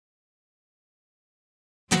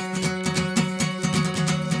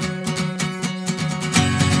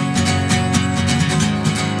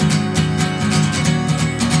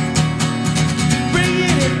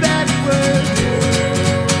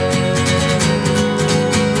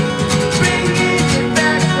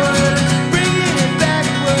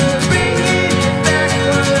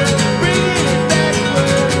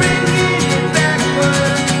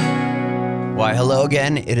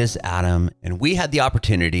is Adam, and we had the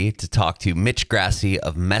opportunity to talk to Mitch Grassi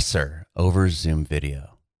of Messer over Zoom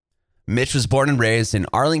video. Mitch was born and raised in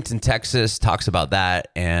Arlington, Texas, talks about that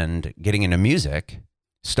and getting into music.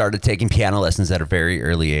 Started taking piano lessons at a very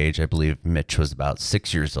early age. I believe Mitch was about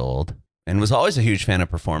 6 years old and was always a huge fan of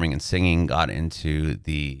performing and singing, got into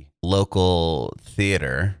the local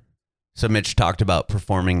theater. So Mitch talked about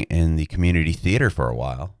performing in the community theater for a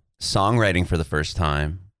while, songwriting for the first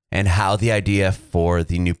time, and how the idea for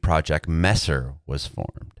the new project Messer was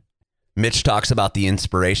formed. Mitch talks about the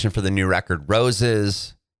inspiration for the new record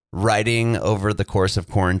Roses, writing over the course of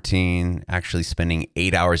quarantine, actually spending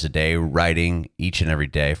 8 hours a day writing each and every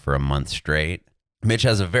day for a month straight. Mitch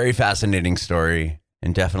has a very fascinating story,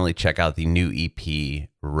 and definitely check out the new EP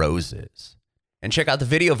Roses. And check out the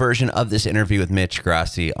video version of this interview with Mitch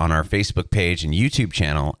Grassi on our Facebook page and YouTube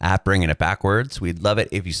channel at Bringing It Backwards. We'd love it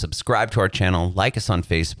if you subscribe to our channel, like us on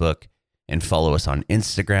Facebook, and follow us on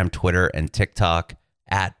Instagram, Twitter, and TikTok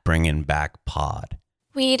at Bringing Back Pod.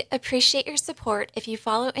 We'd appreciate your support if you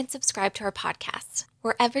follow and subscribe to our podcast,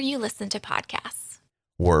 wherever you listen to podcasts.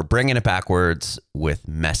 We're Bringing It Backwards with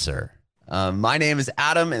Messer. My name is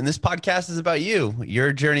Adam, and this podcast is about you,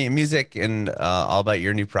 your journey in music, and all about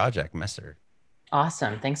your new project, Messer.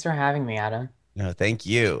 Awesome. Thanks for having me, Adam. No, thank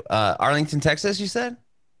you. Arlington, Texas, you said?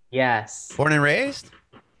 Yes. Born and raised?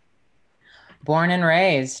 Born and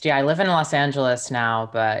raised. Yeah, I live in Los Angeles now,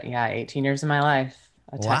 but yeah, 18 years of my life.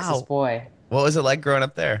 A Texas boy. What was it like growing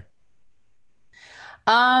up there?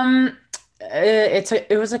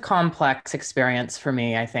 It was a complex experience for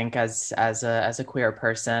me, I think, as a queer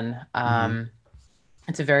person.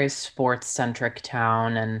 It's a very sports centric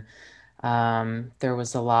town, and there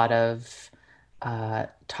was a lot of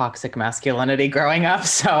toxic masculinity growing up.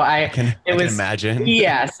 So I can imagine.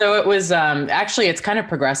 Yeah. So it was actually it's kind of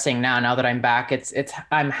progressing now that I'm back.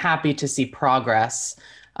 I'm happy to see progress.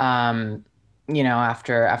 After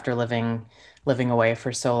living away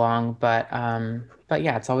for so long, but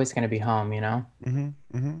yeah, it's always going to be home,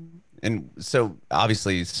 And so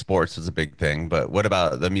obviously sports was a big thing, but what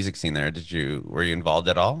about the music scene there? Were you involved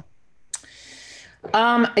at all?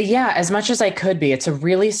 Yeah, as much as I could be. It's a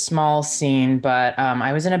really small scene, but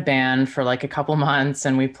I was in a band for like a couple months,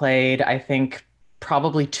 and we played, I think,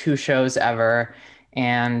 probably 2 shows ever.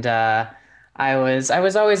 And I was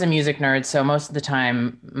always a music nerd, so most of the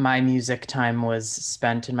time my music time was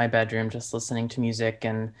spent in my bedroom just listening to music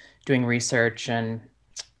and doing research and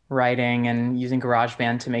writing and using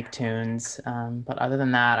GarageBand to make tunes. But other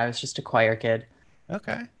than that, I was just a choir kid.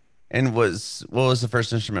 Okay. And what was the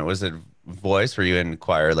first instrument? Was it voice? Were you in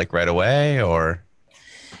choir like right away, or?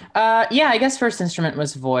 Yeah, I guess first instrument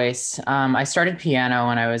was voice. I started piano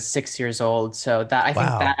when I was 6 years old, so that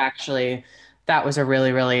that was a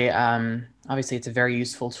really, really obviously it's a very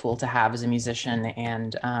useful tool to have as a musician,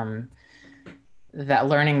 and that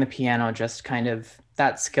learning the piano, just kind of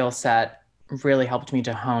that skill set really helped me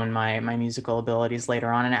to hone my musical abilities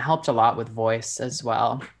later on, and it helped a lot with voice as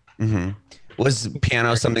well. Mm-hmm. Was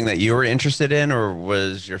piano something that you were interested in, or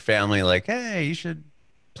was your family like, hey, you should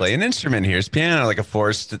play an instrument? Here's piano, like a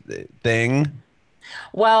forced thing?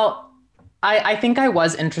 Well, I think I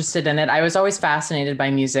was interested in it. I was always fascinated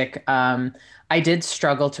by music. I did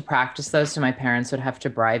struggle to practice though, so my parents would have to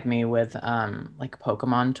bribe me with like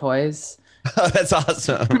Pokemon toys. Oh, that's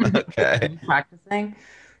awesome. Okay. Practicing.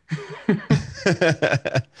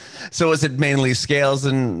 So was it mainly scales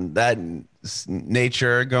and that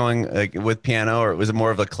nature going like with piano, or was it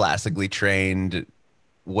more of a classically trained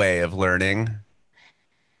way of learning?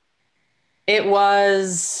 It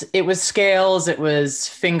was scales, it was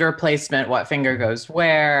finger placement, what finger goes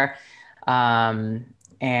where.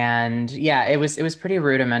 And yeah, it was pretty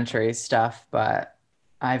rudimentary stuff, but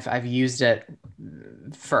I've used it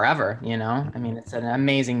forever, I mean, it's an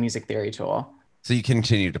amazing music theory tool. So you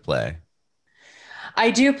continue to play? I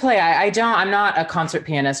do play. I'm not a concert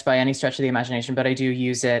pianist by any stretch of the imagination, but I do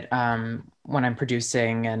use it when I'm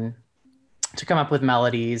producing and to come up with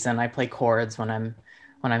melodies, and I play chords when I'm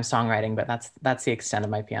songwriting, but that's the extent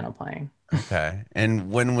of my piano playing. Okay. And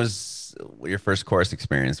when was your first chorus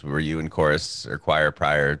experience? Were you in chorus or choir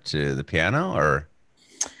prior to the piano, or?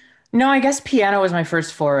 No, I guess piano was my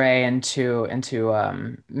first foray into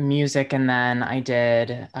music, and then I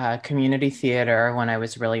did community theater when I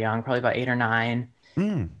was really young, probably about 8 or 9.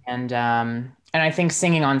 And I think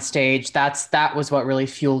singing on stage, that was what really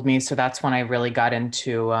fueled me. So that's when I really got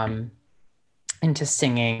into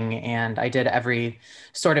singing, and I did every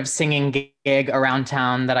sort of singing gig around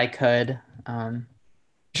town that I could.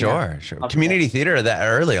 Sure. Community theater that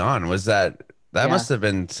early on, was that must have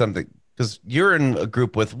been something, because you're in a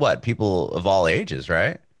group with people of all ages,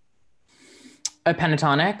 right?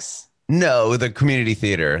 Pentatonics. No, the community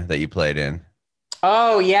theater that you played in.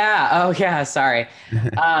 Oh yeah. Oh yeah. Sorry.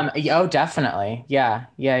 Oh, definitely. Yeah.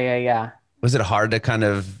 Yeah. Yeah. Yeah. Was it hard to kind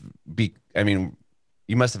of be, I mean,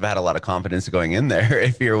 you must have had a lot of confidence going in there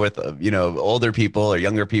if you're with, older people or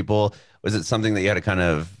younger people. Was it something that you had to kind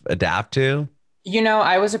of adapt to?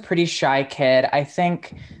 I was a pretty shy kid. I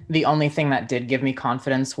think the only thing that did give me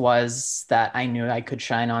confidence was that I knew I could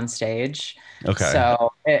shine on stage. Okay.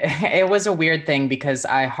 So it was a weird thing because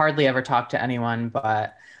I hardly ever talked to anyone,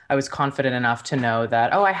 but I was confident enough to know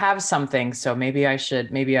that, oh, I have something, so maybe I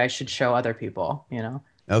should show other people.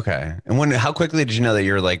 Okay. And how quickly did you know that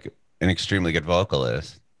you're like an extremely good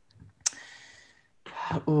vocalist?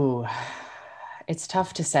 Ooh, it's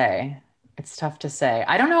tough to say. It's tough to say.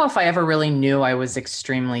 I don't know if I ever really knew I was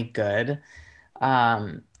extremely good.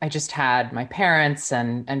 I just had my parents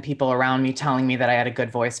and people around me telling me that I had a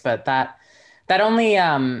good voice, but that only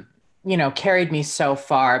carried me so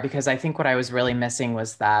far because I think what I was really missing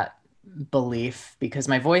was that belief because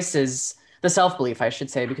my voice is the self-belief, I should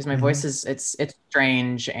say, because my Hmm. voice is it's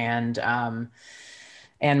strange and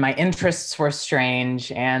my interests were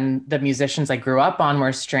strange and the musicians I grew up on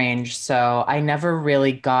were strange. So I never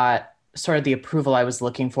really got sort of the approval I was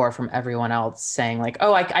looking for from everyone else saying like,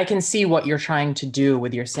 oh, I can see what you're trying to do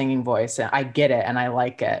with your singing voice. And I get it and I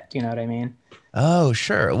like it. Do you know what I mean? Oh,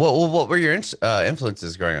 sure. What were your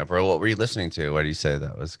influences growing up, or what were you listening to? Why do you say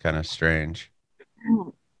that was kind of strange?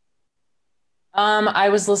 I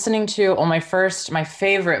was listening to, well, my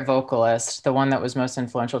favorite vocalist, the one that was most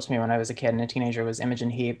influential to me when I was a kid and a teenager was Imogen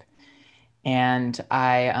Heap. And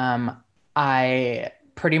I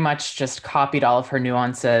pretty much just copied all of her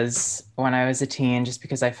nuances when I was a teen, just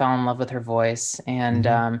because I fell in love with her voice. And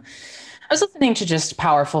Hmm. I was listening to just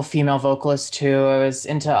powerful female vocalists too. I was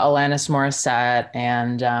into Alanis Morissette,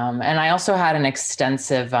 and I also had an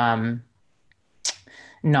extensive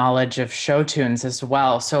knowledge of show tunes as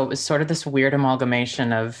well. So it was sort of this weird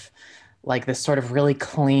amalgamation of like this sort of really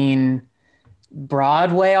clean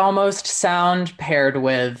Broadway almost sound paired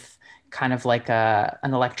with kind of like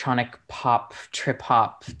an electronic pop, trip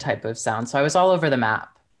hop type of sound. So I was all over the map,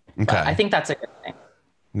 but I Okay. think that's a good thing.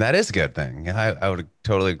 That is a good thing. Yeah, I would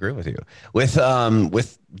totally agree with you. With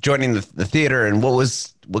joining the theater and what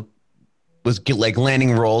was like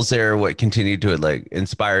landing roles there, what continued to like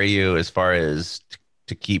inspire you as far as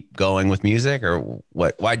to keep going with music, or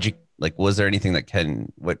why'd you like, was there anything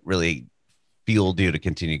what really fueled you to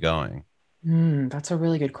continue going? That's a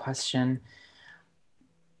really good question.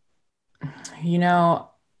 You know,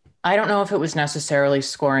 I don't know if it was necessarily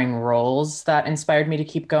scoring roles that inspired me to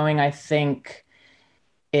keep going. I think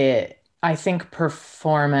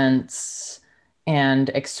performance and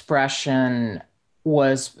expression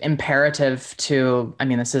was imperative to, I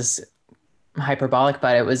mean, this is hyperbolic,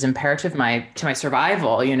 but it was imperative to my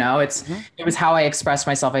survival, Mhm. it was how I expressed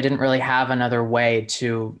myself. I didn't really have another way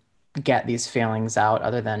to get these feelings out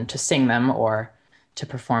other than to sing them or to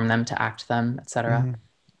perform them, to act them, etc. Mhm.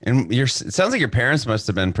 And it sounds like your parents must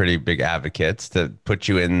have been pretty big advocates to put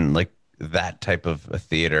you in like that type of a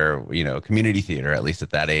theater, community theater, at least at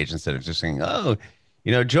that age, instead of just saying, oh,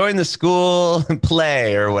 join the school and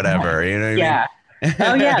play or whatever. You know Yeah.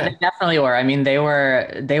 Oh what yeah, I they definitely were. I mean, they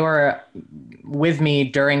were with me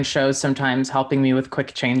during shows sometimes helping me with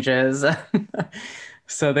quick changes.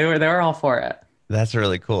 So they were all for it. That's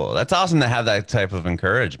really cool. That's awesome to have that type of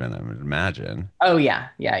encouragement, I would imagine. Oh yeah,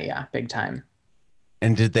 yeah, yeah, big time.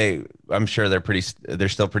 And I'm sure they're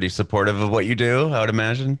still pretty supportive of what you do, I would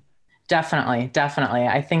imagine. Definitely, definitely.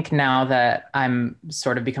 I think now that I'm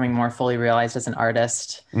sort of becoming more fully realized as an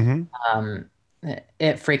artist, Hmm. um,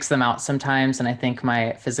 it freaks them out sometimes, and I think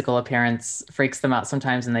my physical appearance freaks them out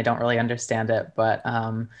sometimes, and they don't really understand it. But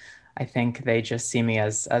I think they just see me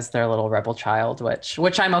as their little rebel child,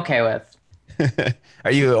 which I'm okay with.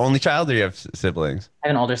 Are you an only child or you have siblings? I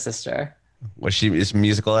have an older sister. Was she is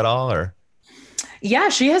musical at all or? Yeah,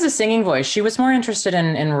 she has a singing voice. She was more interested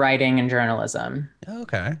in writing and journalism.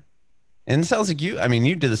 Okay. And it sounds like I mean,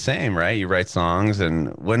 you do the same, right? You write songs, and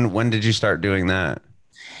when did you start doing that?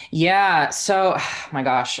 Yeah, so my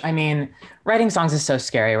gosh, I mean, writing songs is so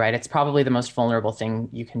scary, right? It's probably the most vulnerable thing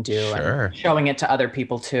you can do, and Sure. showing it to other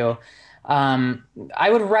people too. I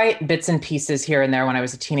would write bits and pieces here and there when I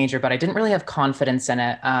was a teenager, but I didn't really have confidence in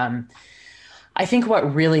it. I think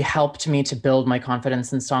what really helped me to build my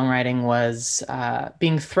confidence in songwriting was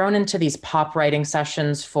being thrown into these pop writing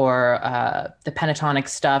sessions for the Pentatonic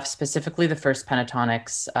stuff, specifically the first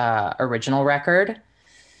Pentatonix original record.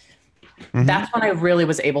 Hmm. That's when I really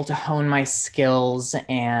was able to hone my skills,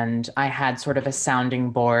 and I had sort of a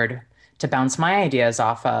sounding board to bounce my ideas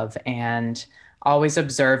off of, and always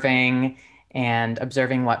observing and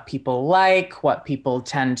observing what people like, what people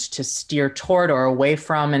tend to steer toward or away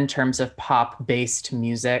from in terms of pop-based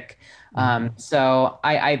music. So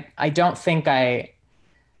I don't think I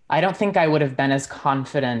would have been as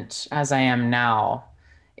confident as I am now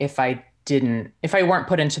if if I weren't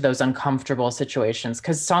put into those uncomfortable situations.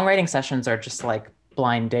 Because songwriting sessions are just like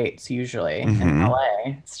blind dates usually in Mm-hmm.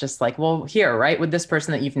 LA. It's just like, well, here, write with this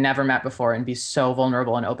person that you've never met before and be so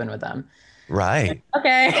vulnerable and open with them. Right.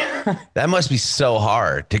 Okay. That must be so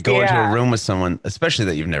hard to go into a Yeah. room with someone, especially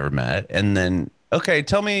that you've never met, and then, okay,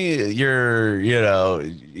 tell me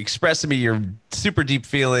express to me your super deep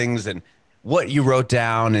feelings and what you wrote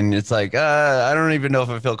down. And it's like, I don't even know if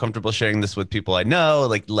I feel comfortable sharing this with people I know,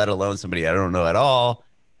 like, let alone somebody I don't know at all.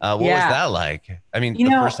 What was Yeah. that like? I mean, You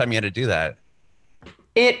the know, first time you had to do that.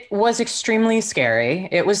 it was extremely scary.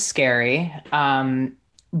 It was scary.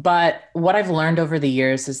 But what I've learned over the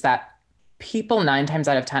years is that people 9 times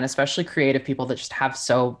out of 10, especially creative people that just have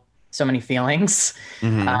so many feelings,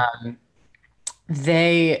 Mm-hmm.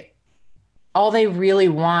 they all they really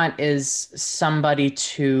want is somebody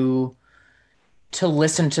to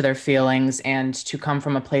listen to their feelings and to come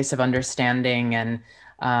from a place of understanding, and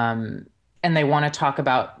they want to talk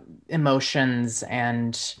about emotions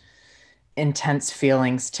and intense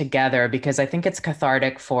feelings together because I think it's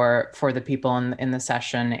cathartic for the people in the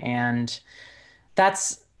session. And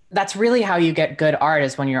that's really how you get good art,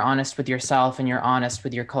 is when you're honest with yourself and you're honest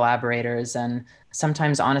with your collaborators. And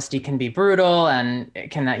sometimes honesty can be brutal, and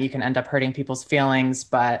you can end up hurting people's feelings.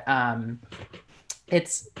 But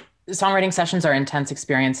it's songwriting sessions are intense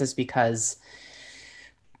experiences because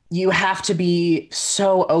you have to be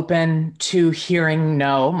so open to hearing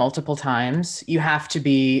no multiple times. You have to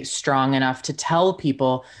be strong enough to tell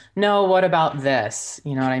people, no, what about this?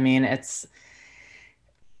 You know what I mean? It's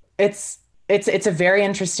it's a very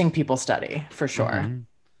interesting people study for sure. Mm-hmm.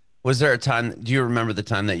 Was there a time, do you remember the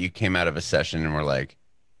time that you came out of a session and were like,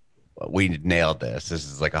 we nailed this. This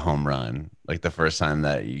is like a home run. Like the first time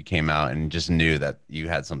that you came out and just knew that you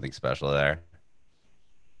had something special there.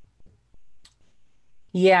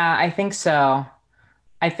 Yeah, I think so.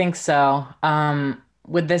 I think so.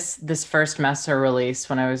 With this first Messer release,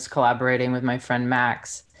 when I was collaborating with my friend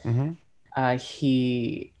Max, Mm-hmm.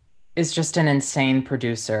 he is just an insane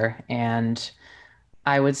producer, and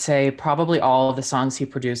I would say probably all of the songs he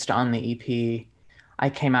produced on the EP, I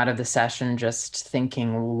came out of the session just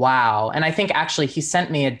thinking, wow. And I think actually he sent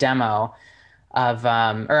me a demo of,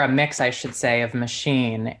 or a mix, I should say, of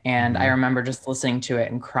Machine. And I Mm-hmm. remember just listening to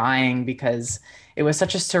it and crying because it was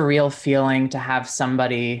such a surreal feeling to have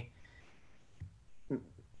somebody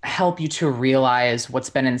help you to realize what's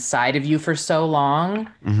been inside of you for so long.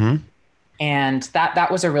 Mm-hmm. And that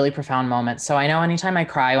was a really profound moment. So I know anytime I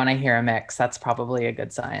cry when I hear a mix, that's probably a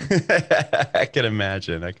good sign. I can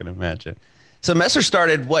imagine. I can imagine. So Messer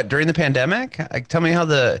started what, during the pandemic? Tell me how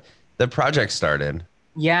the project started.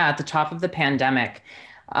 Yeah, at the top of the pandemic.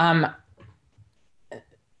 Um,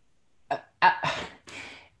 uh,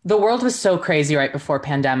 the world was so crazy right before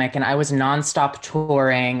pandemic, and I was nonstop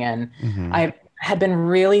touring, and Mm-hmm. I had been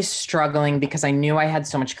really struggling because I knew I had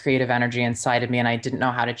so much creative energy inside of me and I didn't know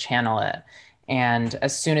how to channel it. And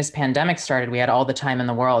as soon as pandemic started, we had all the time in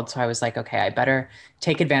the world. So I was like, okay, I better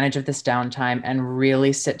take advantage of this downtime and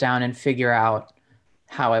really sit down and figure out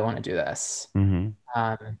how I want to do this. Mm-hmm.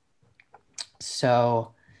 Um,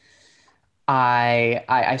 so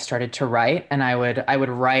I started to write, and I would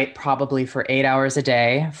write probably for 8 hours a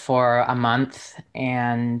day for a month,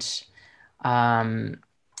 um,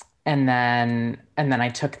 and then I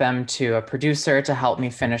took them to a producer to help me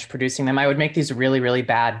finish producing them. I would make these really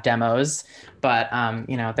bad demos, but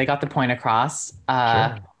they got the point across.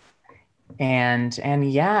 Sure.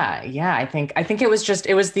 And yeah, I think it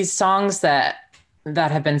was these songs that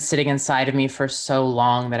have been sitting inside of me for so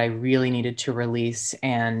long that I really needed to release.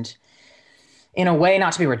 And in a way,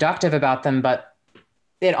 not to be reductive about them, but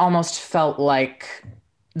it almost felt like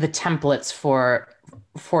the templates for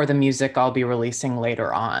the music I'll be releasing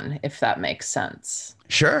later on, if that makes sense.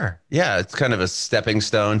 Sure. Yeah, it's kind of a stepping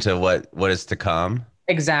stone to what is to come.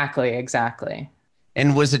 Exactly.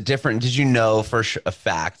 And was it different? Did you know for a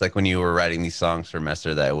fact, like when you were writing these songs for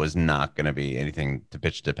Messer, that it was not going to be anything to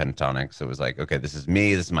pitch to Pentatonics? It was like, okay, this is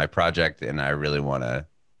me, this is my project, and I really want to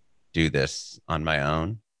do this on my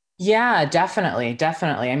own. Yeah, definitely.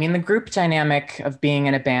 I mean, the group dynamic of being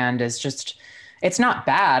in a band is just, it's not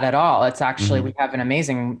bad at all. It's actually, Hmm. we have an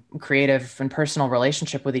amazing creative and personal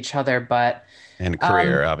relationship with each other, but And um,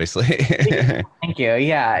 career, obviously. thank you.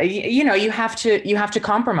 Yeah, you have to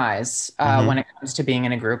compromise when Hmm. it comes to being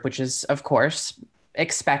in a group, which is of course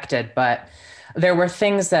expected. But there were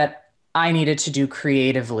things that I needed to do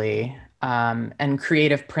creatively and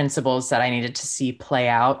creative principles that I needed to see play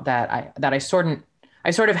out that I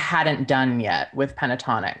sort of hadn't done yet with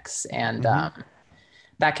pentatonics. And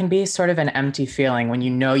that can be sort of an empty feeling when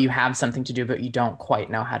you know you have something to do, but you don't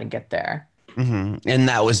quite know how to get there. And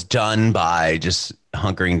that was done by just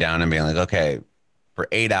hunkering down and being like, okay, for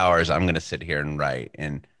 8 hours, I'm going to sit here and write.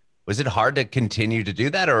 And was it hard to continue to do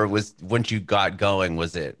that? Or was, once you got going,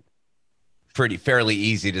 was it fairly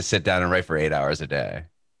easy to sit down and write for 8 hours a day?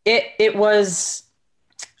 It was,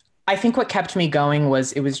 I think what kept me going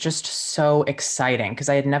was it was just so exciting because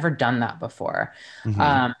I had never done that before.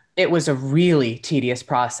 It was a really tedious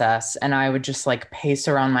process, and I would just like pace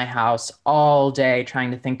around my house all day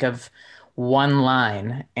trying to think of one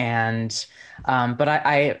line. And but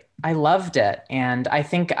I loved it, and I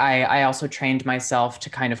think I also trained myself to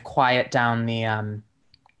kind of quiet down the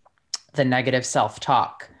negative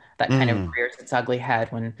self-talk that kind of rears its ugly head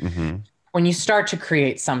when you start to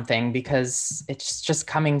create something, because it's just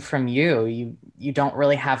coming from you. You don't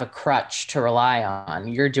really have a crutch to rely on.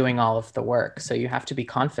 You're doing all of the work, so you have to be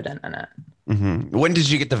confident in it. When did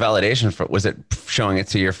you get the validation for? Was it showing it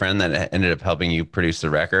to your friend that ended up helping you produce the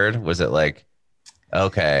record? Was it like,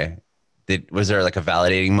 okay, was there like a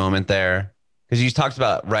validating moment there? Because you talked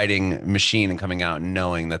about writing Machine and coming out and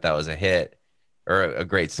knowing that that was a hit or a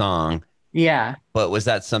great song. Yeah. But was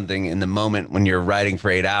that something in the moment when you're writing for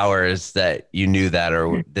 8 hours that you knew that,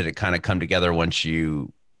 or did it kind of come together once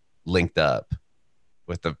you linked up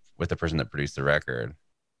with the person that produced the record?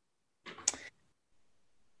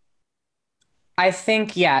 I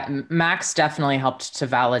think, yeah, Max definitely helped to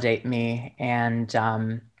validate me, and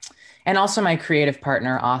also my creative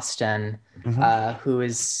partner Austin, who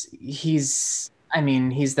is he's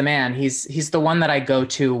the man. He's the one that I go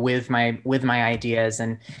to with my ideas,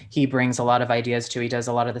 and he brings a lot of ideas too. He does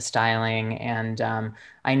a lot of the styling, and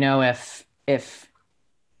I know if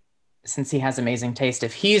since he has amazing taste,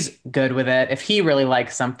 if he's good with it, if he really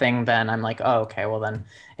likes something, then I'm like, oh, okay, well then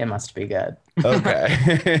it must be good.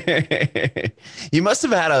 Okay. You must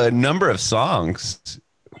have had a number of songs,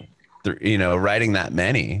 writing that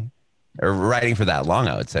many, or writing for that long.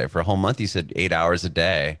 I would say for a whole month. You said 8 hours a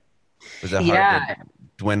day. Was it hard to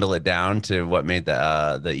dwindle it down to what made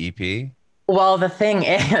the EP? Well, the thing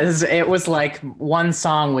is, it was like one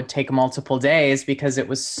song would take multiple days because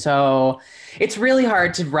it's really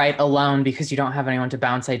hard to write alone because you don't have anyone to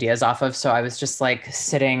bounce ideas off of. So I was just like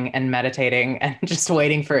sitting and meditating and just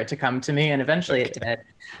waiting for it to come to me. And eventually it did.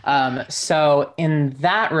 So in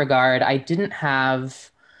that regard, I didn't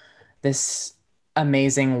have this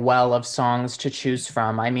amazing well of songs to choose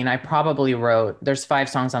from. I mean, there's 5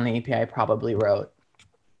 songs on the EP. I probably wrote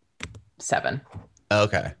 7.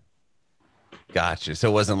 Okay. Gotcha. So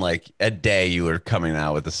it wasn't like a day you were coming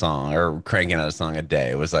out with a song or cranking out a song a day.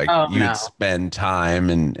 It was like you'd spend time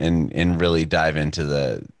and really dive into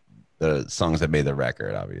the songs that made the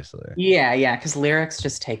record, obviously. Yeah, because lyrics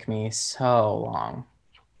just take me so long.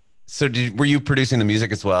 So were you producing the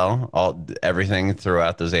music as well? Everything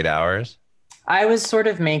throughout those 8 hours? I was sort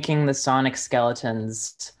of making the sonic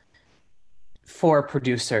skeletons for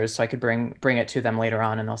producers, so I could bring it to them later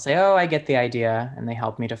on, and they'll say, "Oh, I get the idea," and they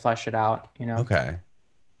help me to flesh it out. Okay.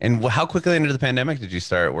 And how quickly into the pandemic did you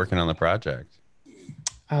start working on the project?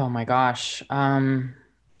 Oh my gosh,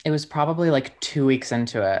 it was probably like 2 weeks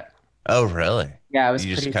into it. Oh, really? Yeah, it was.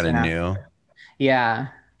 You just kind of knew. Yeah.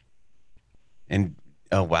 And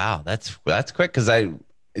oh wow, that's quick. Because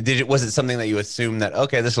was it something that you assumed that,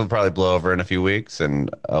 okay, this will probably blow over in a few weeks and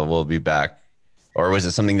we'll be back? Or was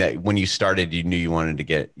it something that when you started, you knew you wanted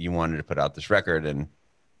to put out this record? And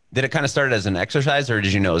did it kind of start as an exercise, or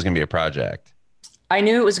did you know it was going to be a project? I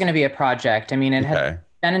knew it was going to be a project. I mean, it had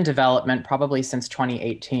been in development probably since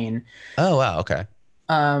 2018. Oh, wow. Okay.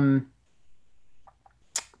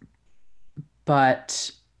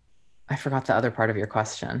 But I forgot the other part of your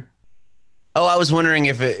question. Oh, I was wondering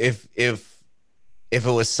if it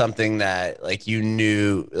was something that like you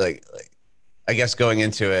knew, like I guess going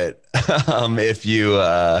into it, if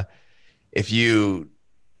you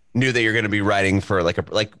knew that you're going to be writing for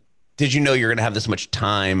did you know you're going to have this much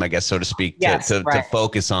time, I guess, so to speak, to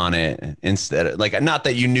focus on it instead of not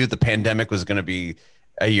that you knew the pandemic was going to be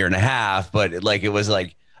a year and a half, but it was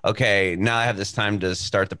like, okay, now I have this time to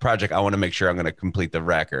start the project. I want to make sure I'm going to complete the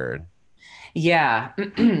record. Yeah.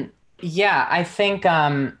 Yeah. I think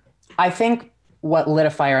what lit a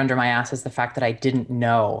fire under my ass is the fact that I didn't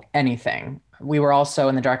know anything. We were all so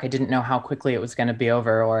in the dark. I didn't know how quickly it was going to be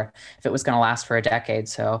over or if it was going to last for a decade.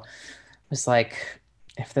 So it was like,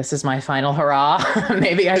 if this is my final hurrah,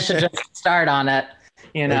 maybe I should just start on it,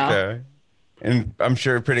 Okay. And I'm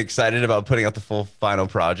sure you're pretty excited about putting out the full final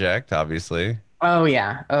project, obviously. Oh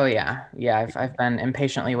yeah. Oh yeah. Yeah. I've been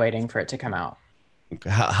impatiently waiting for it to come out.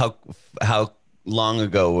 How long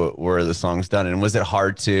ago were the songs done, and was it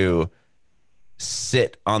hard to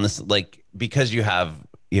sit on this, like, because you have,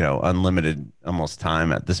 unlimited almost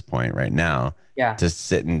time at this point right now, Yeah. to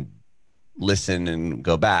sit and listen and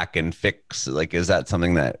go back and fix, like, is that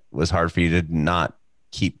something that was hard for you to not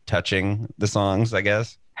keep touching the songs, I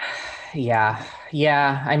guess? Yeah.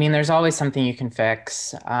 Yeah. I mean, there's always something you can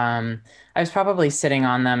fix. I was probably sitting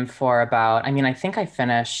on them for about, I mean, I think I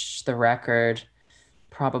finished the record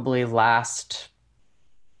probably last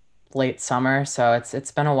late summer, so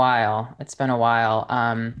it's been a while. It's been a while.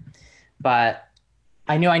 But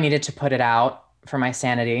I knew I needed to put it out for my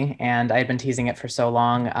sanity, and I had been teasing it for so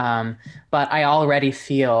long. But I already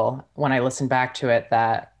feel when I listen back to it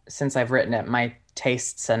that since I've written it, my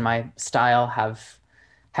tastes and my style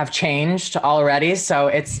have changed already. So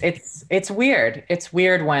it's weird. It's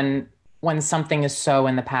weird when something is so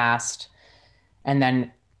in the past and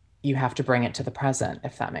then you have to bring it to the present,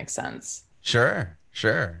 if that makes sense. Sure,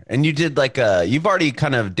 sure. And you did like you've already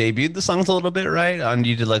kind of debuted the songs a little bit, right? On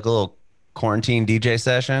You did like a little quarantine DJ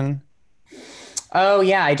session. Oh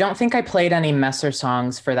yeah, I don't think I played any Messer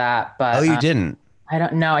songs for that, Oh, but you didn't? I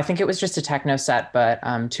don't know. I think it was just a techno set, but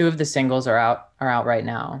two of the singles are out right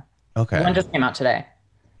now. One Okay. just came out today.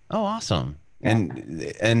 Oh, awesome. Yeah.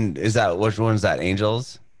 And is that, which one's that?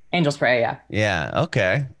 Angels? Angel Spray, yeah. Yeah.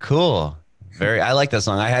 Okay. Cool. Very. I like that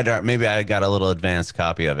song. I had maybe I got a little advanced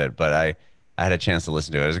copy of it, but I had a chance to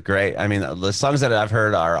listen to it. It was great. I mean, the songs that I've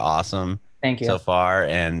heard are awesome Thank so you. far.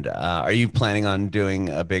 And are you planning on doing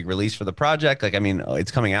a big release for the project? Like, I mean,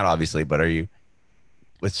 it's coming out obviously, but are you,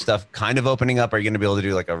 with stuff kind of opening up, are you going to be able to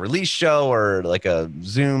do like a release show or like a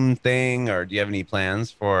Zoom thing, or do you have any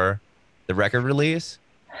plans for the record release?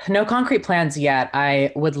 No concrete plans yet.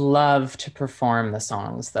 I would love to perform the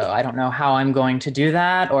songs, though. I don't know how I'm going to do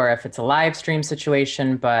that or if it's a live stream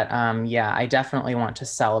situation, but yeah, I definitely want to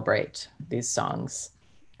celebrate these songs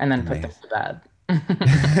and then put them Amazing. to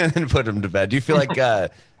bed. And put them to bed. Do you feel like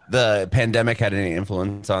the pandemic had any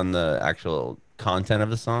influence on the actual content of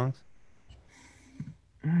the songs?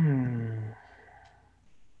 Hmm.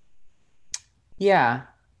 Yeah.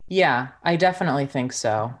 Yeah, I definitely think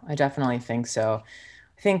so. I definitely think so.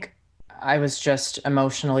 I think I was just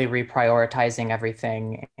emotionally reprioritizing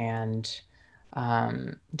everything and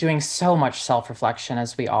doing so much self-reflection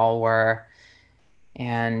as we all were,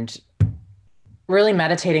 and really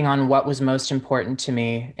meditating on what was most important to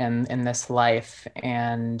me in this life.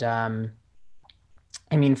 And I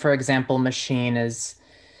mean, for example, Machine is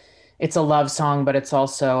it's a love song, but it's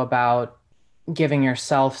also about giving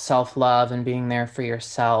yourself self-love and being there for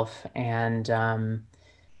yourself. And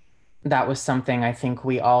that was something I think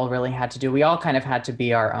we all really had to do. We all kind of had to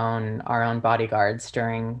be our own bodyguards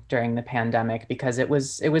during the pandemic because it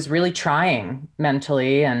was really trying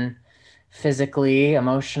mentally and physically,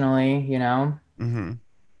 emotionally, you know. Hmm.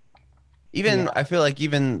 Even Yeah. I feel like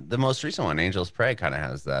even the most recent one, Angels Pray, kind of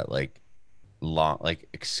has that like long, like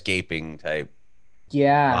escaping type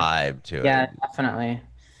Yeah. vibe to it. Yeah, definitely.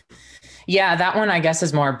 Yeah, that one I guess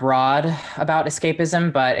is more broad about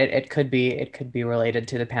escapism, but it could be related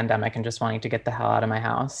to the pandemic and just wanting to get the hell out of my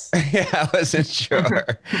house. Yeah, I wasn't sure.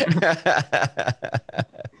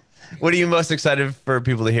 What are you most excited for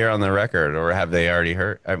people to hear on the record, or have they already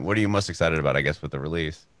heard? What are you most excited about, I guess, with the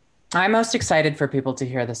release? I'm most excited for people to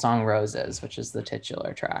hear the song Roses, which is the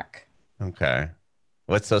titular track. Okay.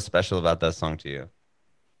 What's so special about that song to you?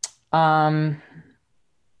 Um,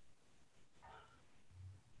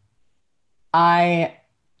 I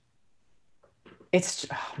it's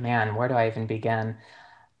oh man, where do I even begin?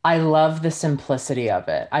 I love the simplicity of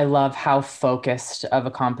it. I love how focused of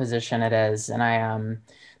a composition it is, and I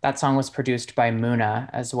that song was produced by Muna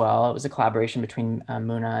as well. It was a collaboration between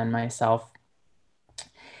Muna and myself,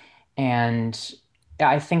 and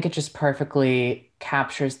I think it just perfectly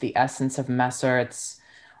captures the essence of Messer. It's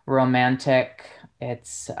romantic. It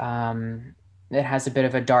has a bit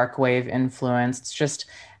of a dark wave influence. It's just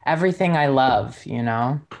everything I love, you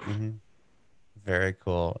know? Hmm. Very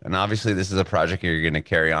cool. And obviously, this is a project you're going to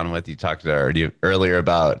carry on with. You talked already earlier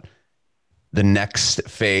about the next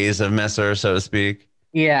phase of Messer, so to speak.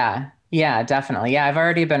 Yeah, yeah, definitely. Yeah, I've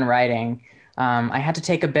already been writing. I had to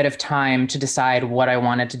take a bit of time to decide what I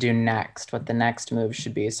wanted to do next, what the next move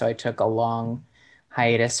should be. So I took a long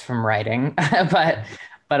hiatus from writing, but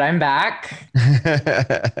I'm back.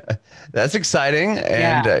 That's exciting,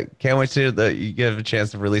 and Yeah, can't wait to you give a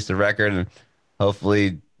chance to release the record and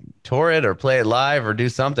hopefully tour it or play it live or do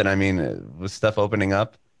something. I mean, with stuff opening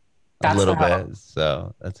up a that's the little hope. bit,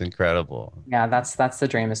 so that's incredible. Yeah, that's the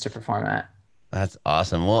dream is to perform it. That's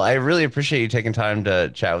awesome. Well, I really appreciate you taking time to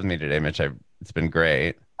chat with me today, Mitch. It's been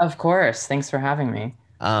great. Of course. Thanks for having me.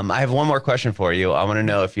 I have one more question for you. I want to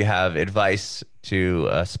know if you have advice to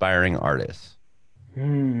aspiring artists.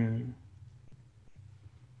 Hmm.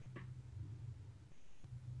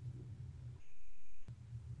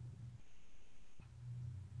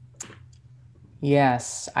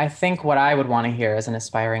 Yes, I think what I would want to hear as an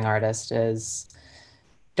aspiring artist is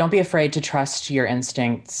don't be afraid to trust your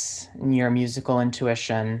instincts and your musical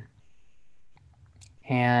intuition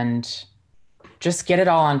and just get it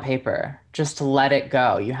all on paper. Just let it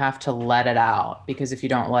go. You have to let it out because if you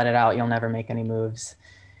don't let it out, you'll never make any moves.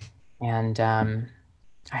 And I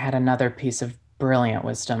had another piece of brilliant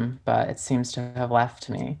wisdom, but it seems to have left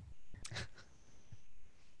me.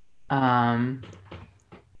 Um,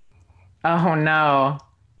 oh no,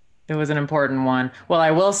 it was an important one. Well,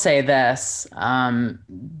 I will say this: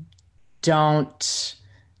 don't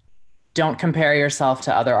don't compare yourself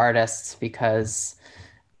to other artists because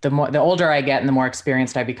the older I get and the more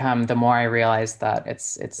experienced I become, the more I realize that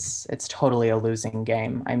it's totally a losing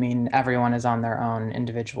game. I mean, everyone is on their own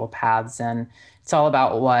individual paths, and it's all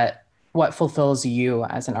about what fulfills you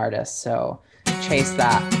as an artist. So chase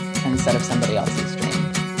that instead of somebody else's